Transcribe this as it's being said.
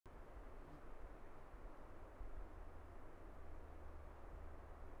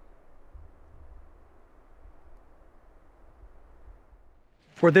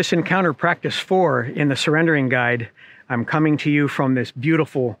For this encounter practice 4 in the surrendering guide, I'm coming to you from this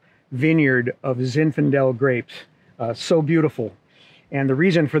beautiful vineyard of Zinfandel grapes. So beautiful. And the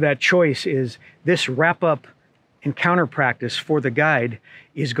reason for that choice is this wrap-up encounter practice for the guide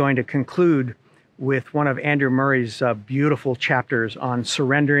is going to conclude with one of Andrew Murray's beautiful chapters on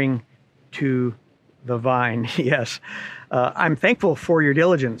surrendering to the vine. Yes. I'm thankful for your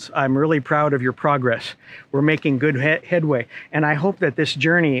diligence. I'm really proud of your progress. We're making good headway. And I hope that this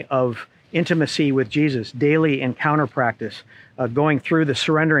journey of intimacy with Jesus, daily encounter practice, going through the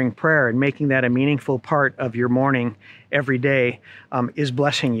surrendering prayer and making that a meaningful part of your morning every day, is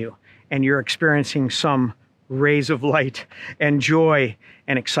blessing you. And you're experiencing some rays of light and joy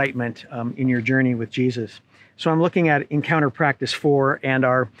and excitement in your journey with Jesus. So I'm looking at encounter practice 4, and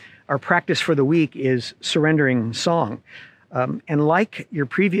our practice for the week is surrendering song. And like your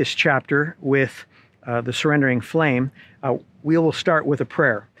previous chapter with the surrendering flame, we will start with a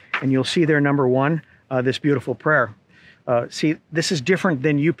prayer. And you'll see there, number 1, this beautiful prayer. See, this is different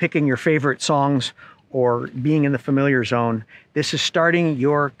than you picking your favorite songs or being in the familiar zone. This is starting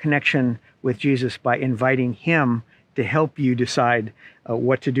your connection with Jesus by inviting him to help you decide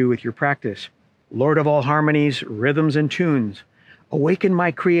what to do with your practice. Lord of all harmonies, rhythms, and tunes, awaken my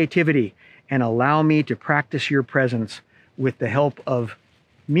creativity and allow me to practice your presence with the help of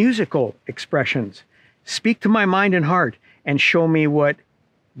musical expressions. Speak to my mind and heart and show me what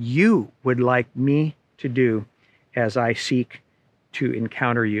you would like me to do as I seek to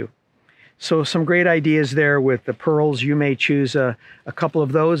encounter you. So some great ideas there with the pearls. You may choose a couple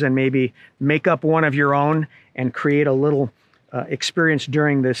of those and maybe make up one of your own and create a little experience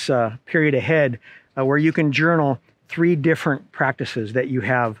during this period ahead where you can journal 3 different practices that you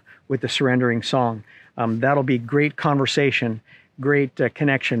have with the surrendering song. That'll be great conversation, great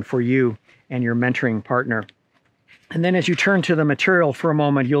connection for you and your mentoring partner. And then as you turn to the material for a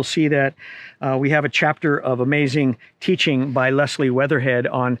moment, you'll see that we have a chapter of amazing teaching by Leslie Weatherhead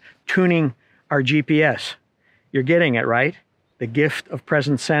on tuning our GPS. You're getting it, right? The gift of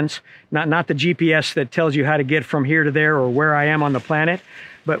present sense, not the GPS that tells you how to get from here to there or where I am on the planet,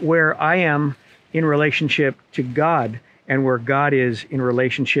 but where I am in relationship to God and where God is in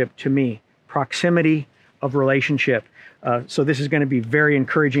relationship to me. Proximity of relationship. So this is going to be very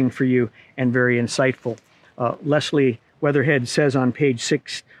encouraging for you and very insightful. Leslie Weatherhead says on page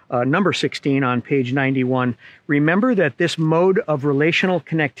 6, number 16 on page 91, remember that this mode of relational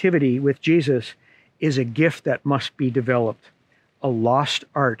connectivity with Jesus is a gift that must be developed, a lost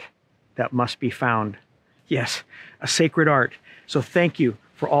art that must be found. Yes, a sacred art. So thank you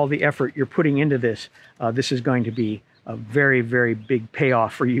for all the effort you're putting into this. This is going to be a very, very big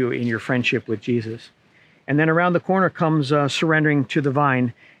payoff for you in your friendship with Jesus. And then around the corner comes surrendering to the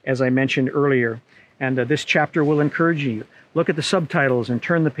vine, as I mentioned earlier. And this chapter will encourage you. Look at the subtitles and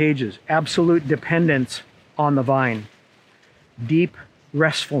turn the pages. Absolute dependence on the vine. Deep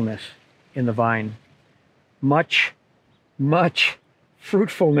restfulness in the vine. Much, much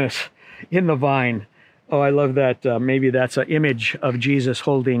fruitfulness in the vine. Oh, I love that. Maybe that's an image of Jesus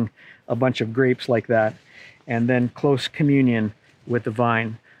holding a bunch of grapes like that. And then close communion with the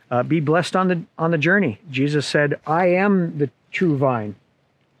vine. Be blessed on the journey. Jesus said, I am the true vine.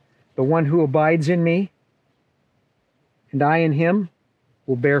 The one who abides in me, and I in him,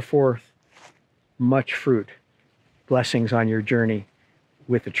 will bear forth much fruit. Blessings on your journey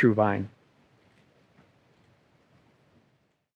with the true vine.